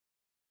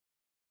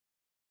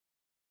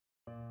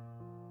Hi,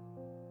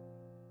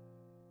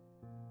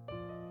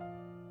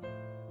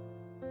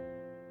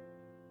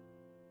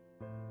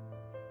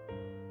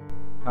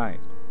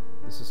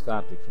 this is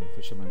Karthik from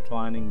Fisherman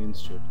Training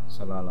Institute,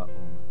 Salala,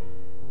 Oman.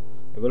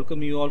 I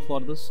welcome you all for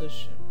this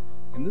session.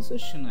 In this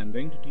session, I am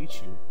going to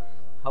teach you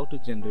how to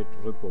generate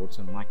reports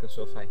in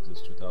Microsoft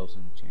Access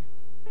 2010.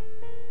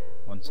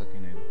 Once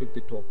again, I repeat the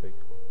topic,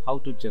 how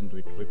to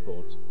generate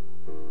reports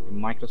in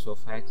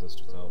Microsoft Access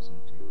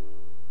 2010.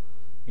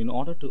 In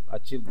order to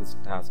achieve this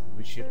task,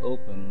 we should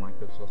open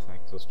Microsoft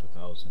Access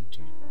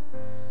 2010.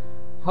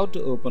 How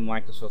to open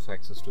Microsoft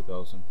Access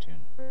 2010?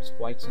 It's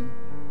quite simple.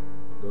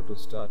 Go to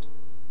Start,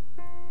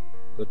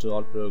 go to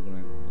All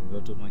Program, and go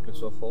to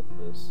Microsoft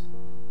Office,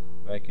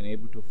 where I can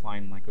able to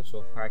find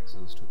Microsoft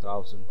Access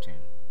 2010.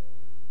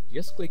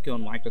 Just click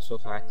on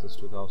Microsoft Access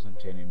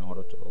 2010 in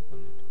order to open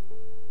it.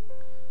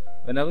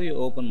 Whenever you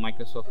open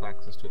Microsoft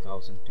Access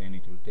 2010,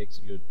 it will take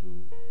you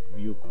to a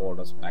view called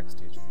as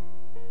Backstage View.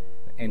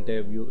 The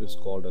entire view is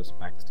called as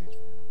Backstage View.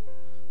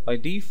 By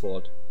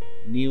default,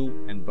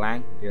 New and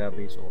Blank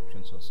database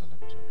options are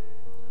selected,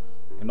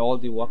 and all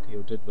the work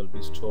you did will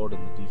be stored in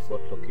the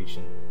default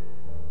location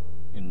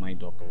in my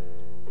document.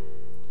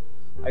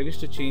 I wish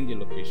to change the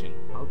location.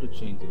 How to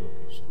change the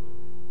location?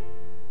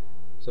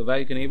 So where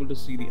you can able to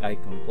see the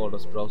icon called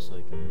as browse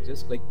icon, and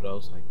just click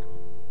browse icon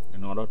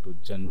in order to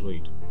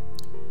generate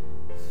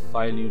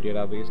file new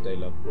database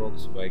dialog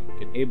box, where you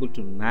can able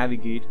to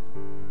navigate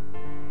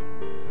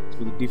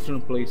through the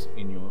different place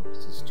in your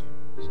system.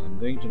 So I'm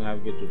going to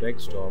navigate to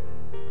desktop.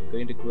 I'm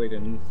going to create a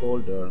new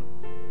folder.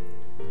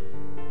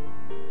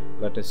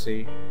 Let us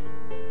say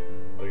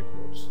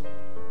reports.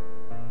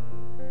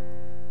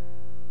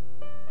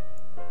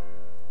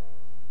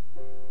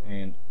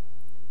 And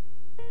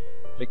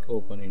click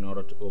open in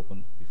order to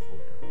open the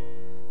folder.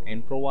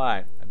 And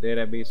provide a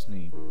database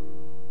name.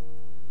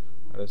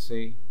 Let us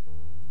say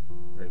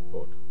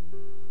report.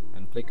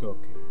 And click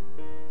OK.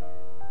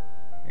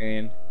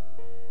 And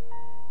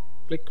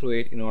click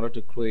create in order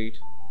to create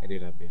a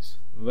database.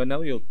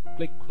 Whenever you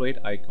click create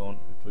icon,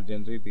 it will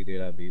generate the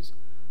database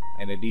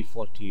and a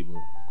default table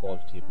called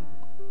table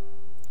 1.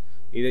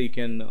 Either you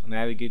can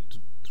navigate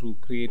through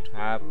create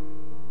tab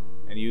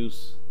and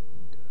use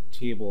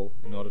table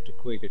in order to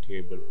create a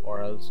table,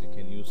 or else you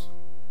can use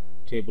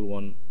table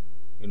 1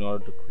 in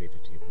order to create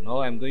a table.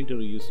 Now I'm going to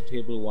use the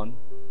table 1,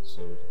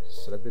 so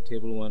select the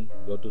table 1,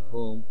 go to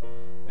home.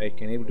 I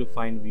can able to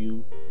find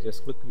view,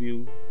 just click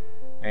view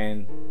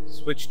and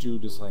switch to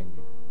design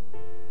view.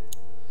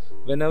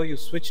 Whenever you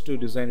switch to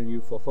design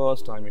view for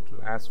first time, it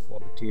will ask for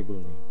the table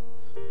name.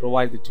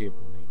 Provide the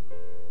table name.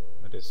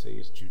 Let us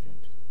say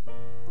student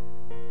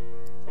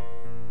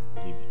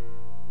DB.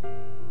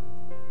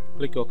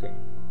 Click OK.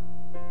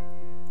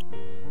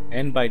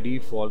 And by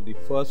default, the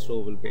first row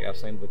will be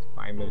assigned with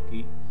primary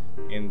key,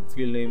 and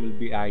field name will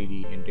be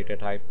ID, and data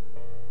type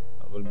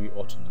will be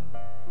auto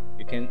number.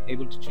 You can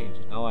able to change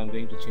it. Now I'm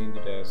going to change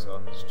it as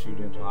a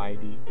student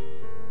ID,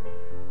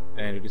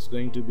 and it is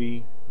going to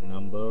be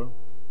number.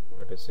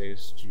 Let us say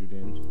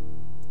student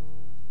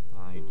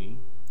ID,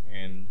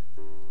 and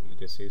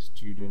let us say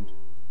student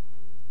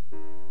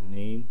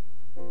name,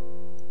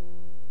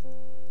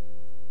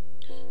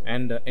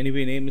 and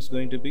anyway name is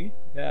going to be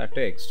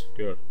text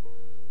here.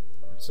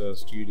 It's a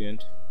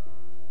student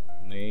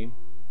name,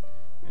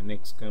 and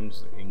next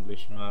comes the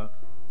English mark.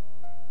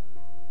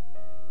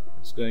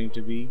 It's going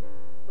to be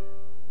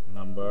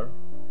number.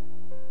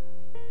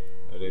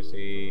 Let us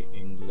say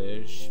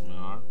English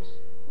marks,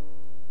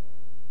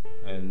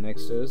 and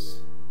next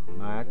is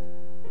math.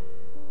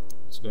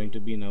 It's going to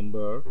be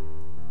number.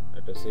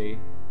 Let us say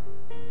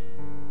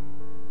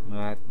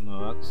math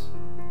marks.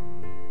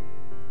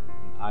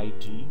 And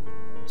IT,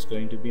 it's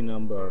going to be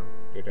number,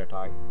 data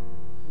type,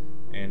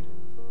 and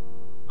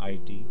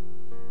IT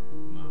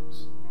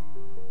marks.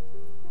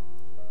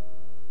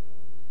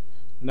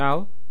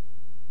 Now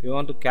you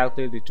want to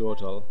calculate the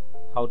total.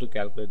 How to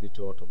calculate the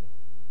total?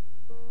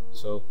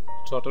 So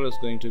total is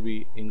going to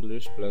be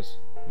English plus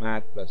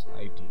math plus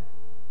IT.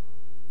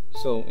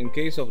 So in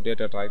case of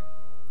data type,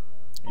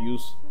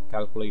 use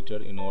calculator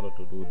in order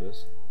to do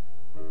this.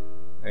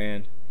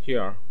 And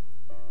here,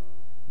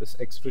 this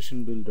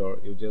expression builder,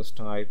 you just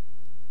type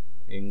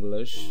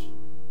English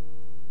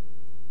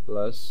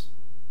plus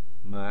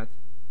math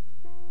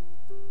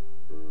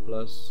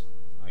plus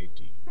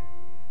IT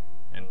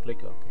and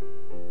click OK.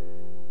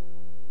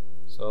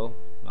 So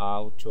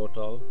now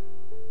total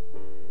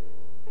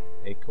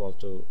equal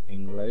to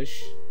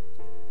English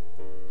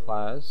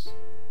plus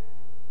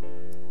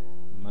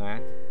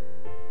math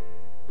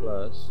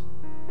plus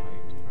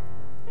IT.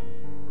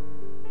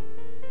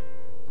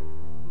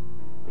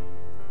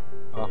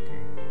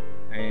 Okay,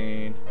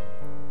 and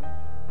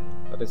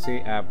let us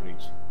say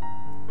average.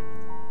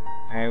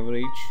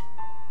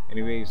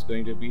 Anyway is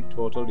going to be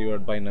total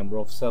divided by number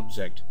of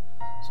subject.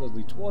 So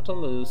the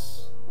total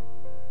is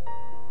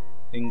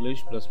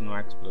English plus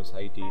maths plus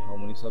IT. How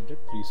many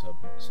subject? 3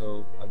 subjects.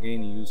 So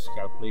again use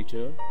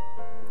calculator.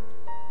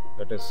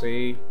 Let us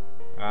say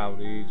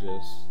average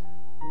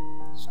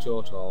is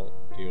total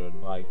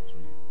divided by 3,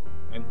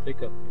 and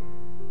click OK.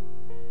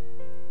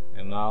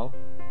 And now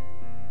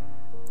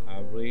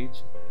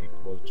average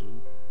equal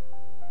to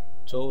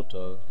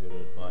total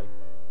divided by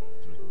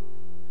 3,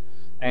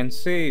 and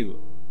save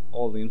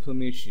all the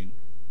information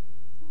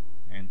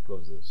and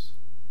close this.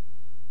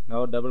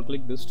 Now double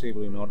click this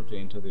table in order to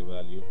enter the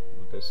value.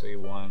 Let us say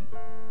 1,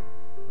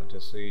 let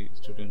us say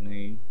student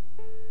name,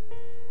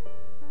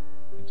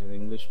 enter the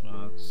English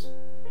marks,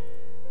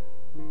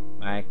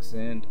 max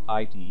and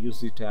IT.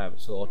 Use the tab,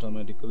 so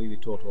automatically the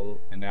total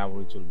and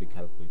average will be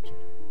calculated.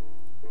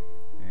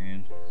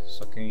 And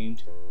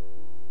second,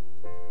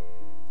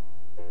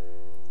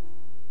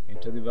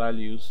 enter the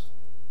values,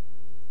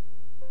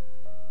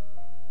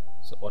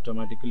 so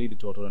automatically the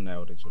total and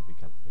average will be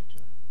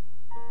calculated.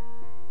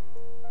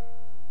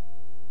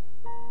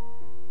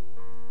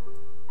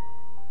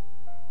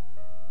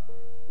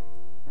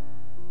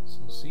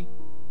 So see,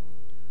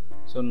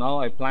 so now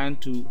I plan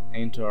to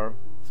enter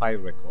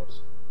 5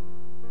 records.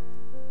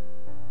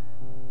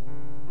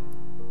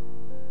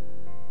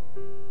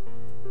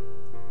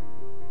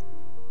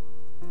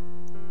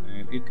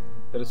 And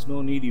there is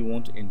no need you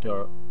want to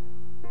enter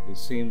the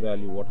same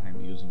value what I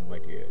am using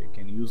right here. You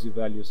can use the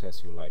values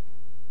as you like.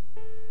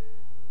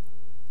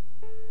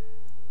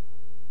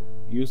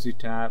 Use the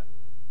tab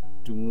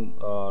to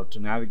move to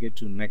navigate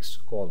to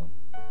next column.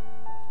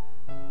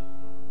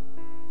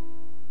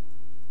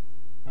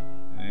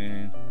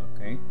 And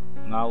okay,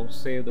 now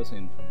save this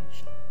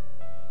information.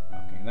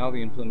 Okay, now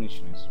the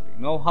information is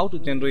ready. Now how to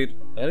generate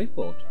a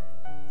report?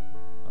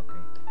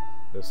 Okay,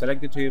 so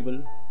select the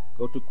table,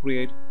 go to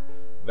create,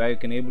 where you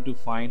can able to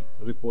find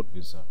report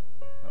wizard.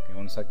 Okay,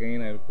 once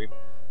again I repeat,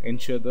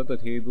 ensure that the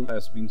table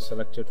has been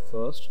selected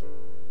first,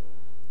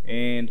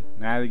 and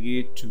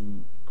navigate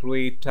to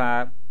create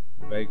tab,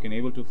 where you can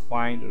able to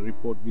find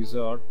report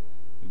wizard.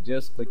 You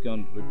just click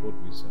on report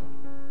wizard.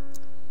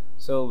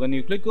 So when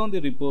you click on the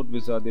report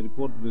wizard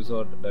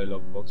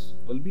dialog box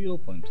will be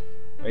opened,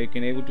 where you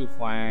can able to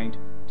find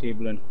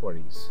table and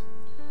queries.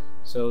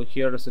 So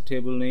here is the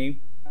table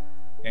name,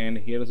 and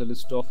here is a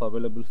list of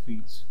available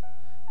fields.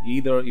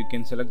 Either you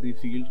can select the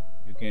field,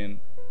 you can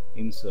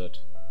insert.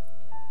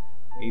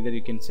 Either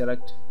you can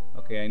select,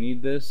 okay, I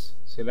need this,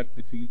 select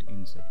the field,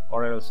 insert.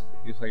 Or else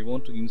if I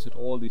want to insert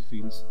all the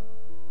fields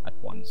at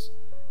once,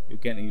 you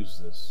can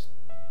use this.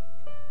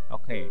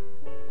 Okay,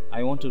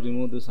 I want to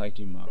remove this IT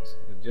marks.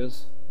 You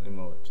just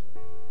remove it.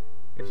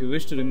 If you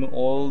wish to remove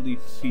all the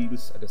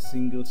fields at a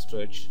single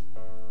stretch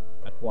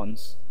at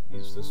once,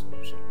 use this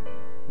option.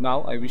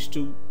 Now I wish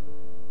to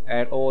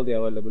add all the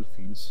available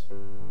fields,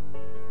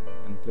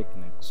 and click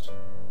next,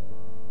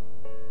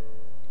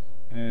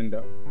 and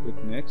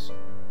click next.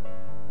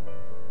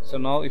 So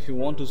now if you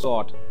want to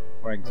sort,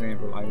 for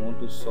example, I want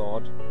to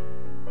sort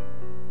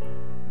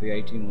the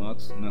IT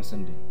marks in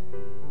ascending,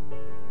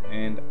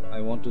 and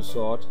I want to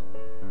sort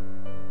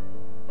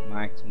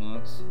max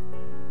marks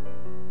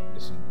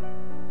descending.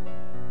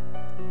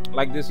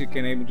 Like this you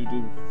can able to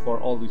do for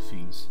all the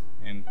fields.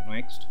 And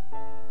next,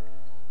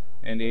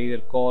 and either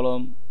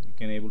column you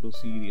can able to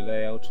see the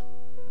layout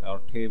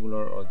or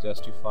tabular or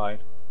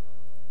justified.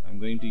 I'm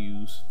going to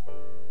use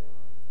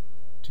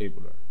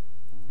tabular.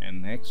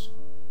 And next,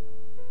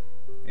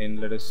 and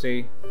let us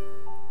say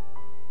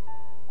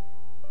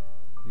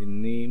the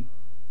name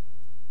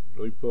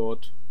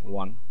report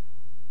 1,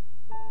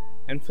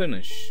 and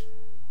finish.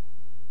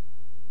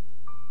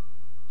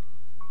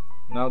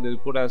 Now the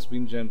report has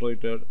been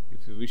generated.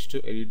 If you wish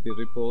to edit the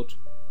report,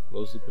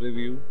 close the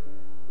preview.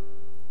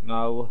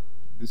 Now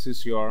this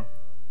is your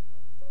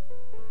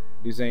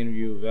design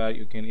view, where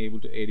you can able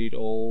to edit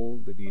all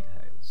the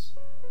details.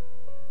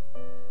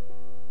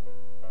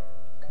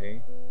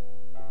 Okay,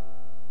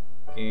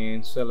 you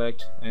can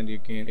select and you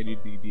can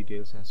edit the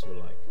details as you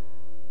like.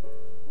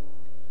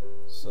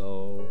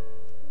 So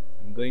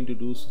I'm going to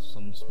do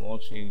some small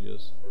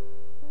changes.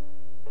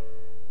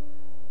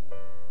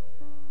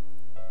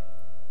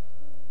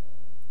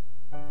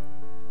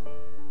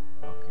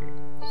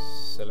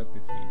 Select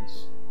the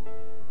fields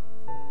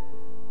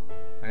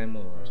and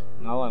move it.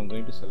 Now I'm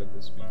going to select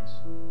these fields.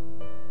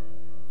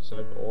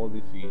 Select all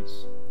the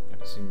fields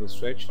at a single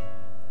stretch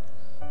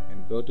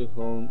and go to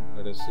home.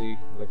 Let us see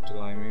left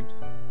alignment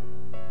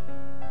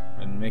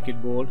and make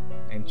it bold,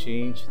 and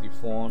change the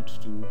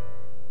font to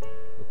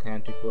Look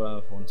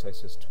Antiqua. Font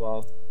size is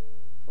 12,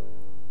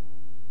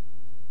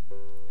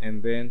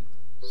 and then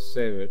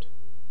save it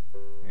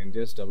and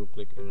just double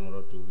click in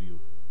order to view.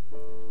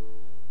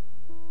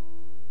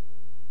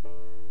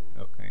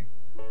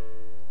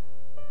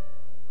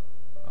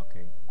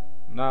 Okay,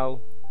 now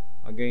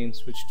again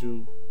switch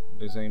to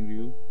design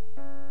view.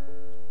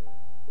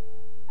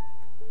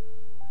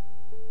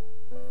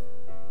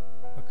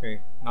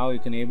 Okay, now you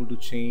can able to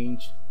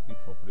change the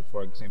property.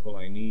 For example,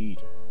 I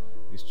need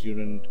the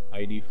student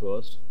ID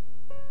first.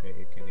 Okay,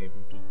 you can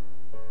able to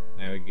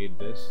navigate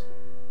this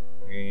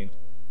and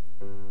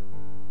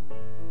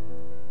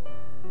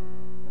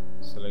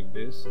select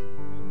this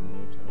and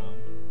move it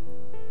around.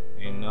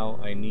 And now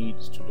I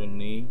need student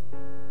name,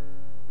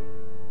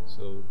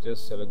 so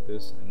just select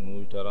this and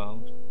move it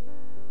around.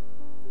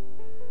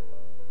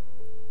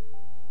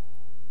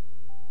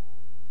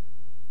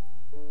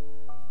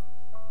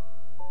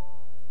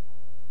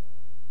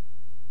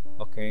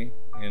 Okay,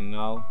 and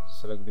now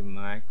select the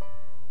Mac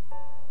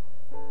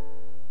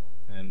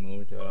and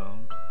move it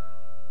around.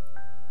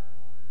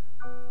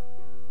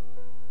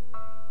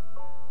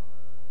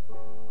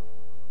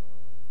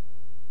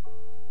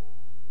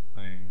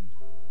 And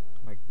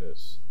like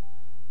this,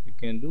 you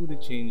can do the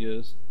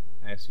changes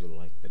as you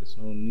like. There is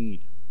no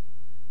need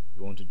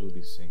you want to do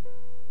this thing.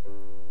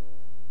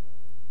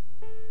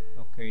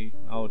 Okay,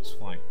 now it's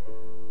fine.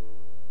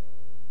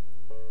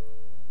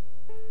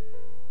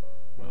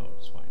 Now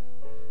it's fine.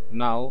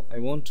 Now I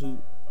want to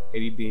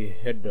edit the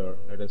header.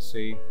 Let us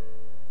say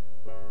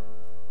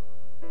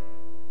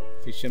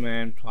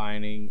Fisherman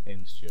Training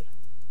Institute.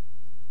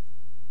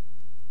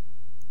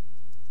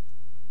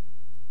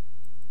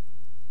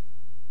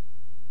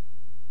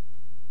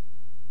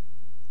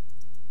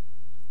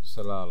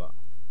 Salalah.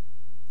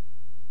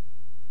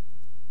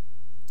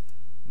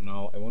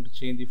 Now I want to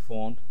change the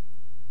font.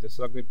 Just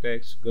select the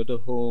text, go to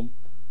home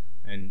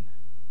and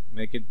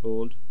make it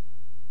bold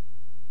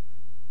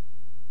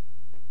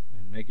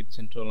and make it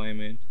center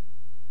alignment,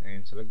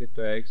 and select the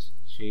text,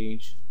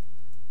 change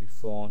the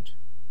font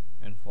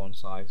and font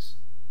size,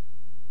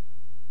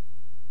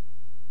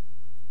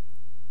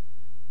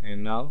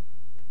 and now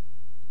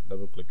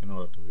double click in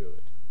order to view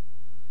it.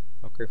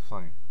 Okay,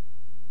 fine.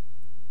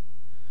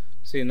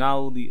 See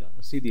now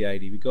see the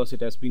ID because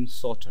it has been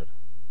sorted.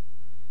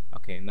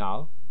 Okay,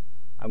 now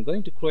I'm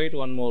going to create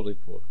one more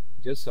report.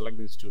 Just select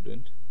the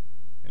student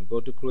and go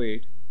to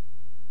create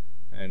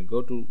and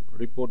go to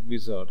report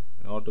wizard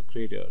in order to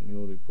create a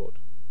new report.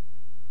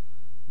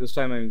 This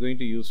time I'm going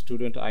to use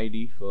student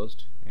ID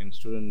first and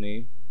student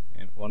name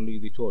and only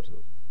the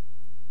total.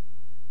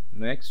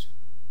 Next,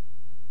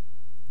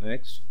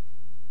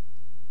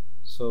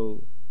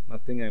 so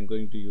nothing, I'm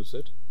going to use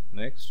it.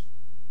 Next,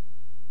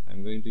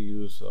 I'm going to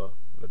use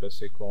let us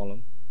say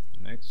column.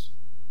 Next,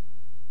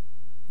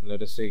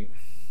 let us say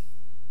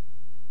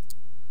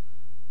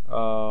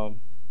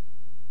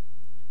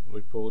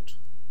report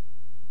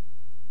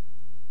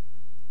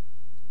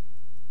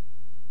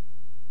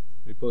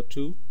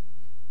 2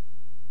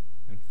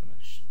 and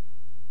finish.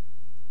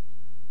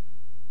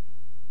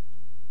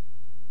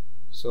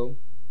 So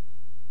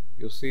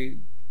you see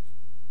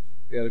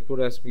the report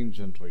has been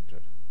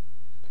generated,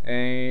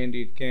 and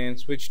it can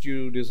switch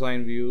to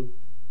design view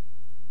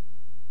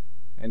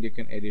and you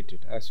can edit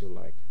it as you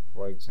like.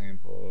 For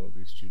example,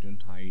 the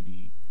student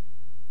ID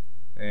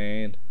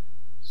and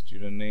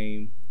student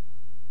name.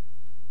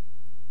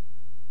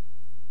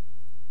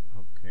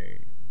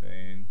 Okay,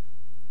 then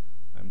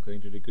I'm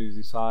going to decrease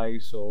the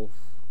size of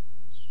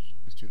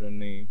the student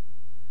name.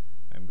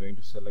 I'm going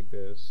to select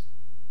this.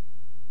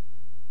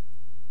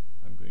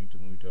 I'm going to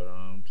move it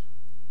around.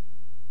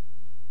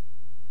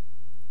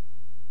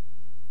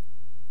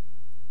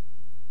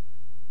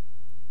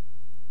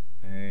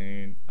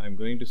 And I'm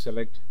going to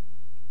select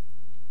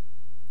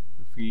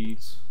the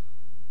fields,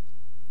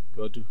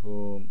 go to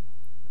home.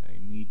 I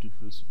need to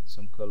fill with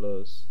some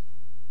colors,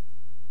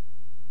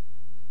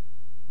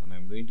 and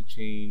I'm going to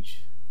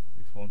change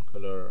the font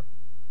color,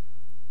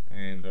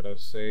 and let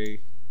us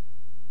say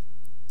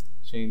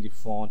change the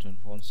font and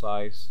font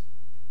size,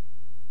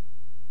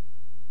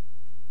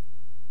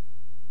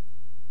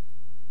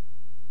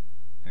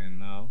 and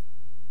now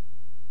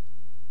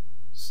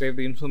save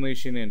the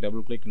information and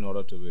double click in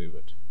order to view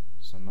it.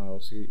 So now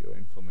see your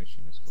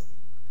information is running.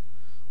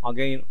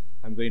 Again,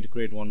 I'm going to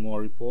create one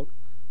more report.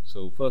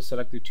 So first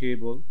select the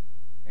table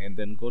and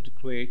then go to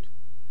create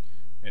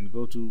and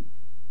go to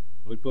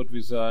report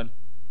wizard,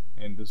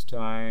 and this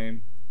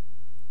time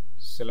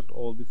select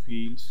all the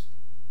fields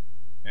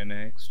and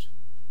next.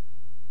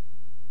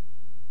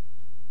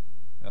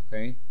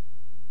 Okay,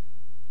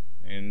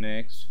 and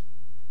next,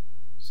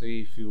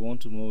 see if you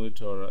want to move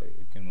it, or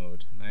you can move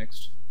it.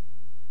 Next,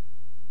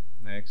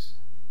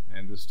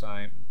 and this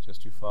time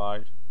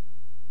justified.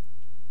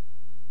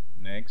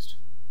 Next,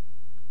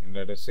 and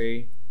let us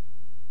say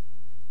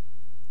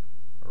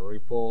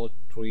report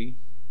 3,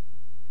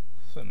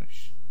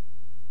 finish.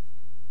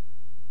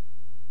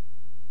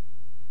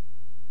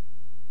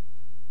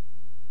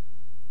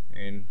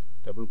 And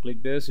double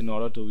click this in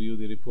order to view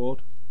the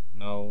report.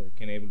 Now you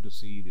can able to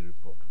see the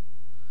report.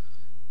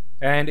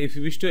 And if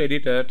you wish to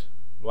edit it,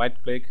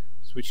 right click,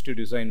 switch to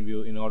design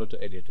view in order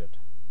to edit it.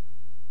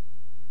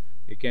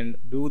 You can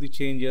do the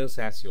changes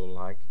as you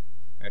like,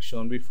 as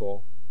shown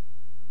before,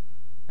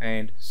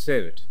 and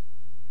save it.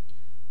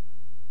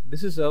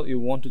 This is how you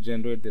want to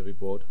generate the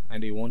report,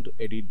 and you want to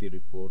edit the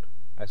report,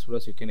 as well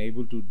as you can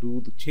able to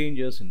do the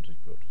changes in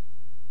report.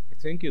 I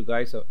think you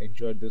guys have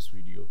enjoyed this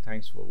video.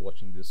 Thanks for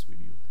watching this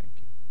video.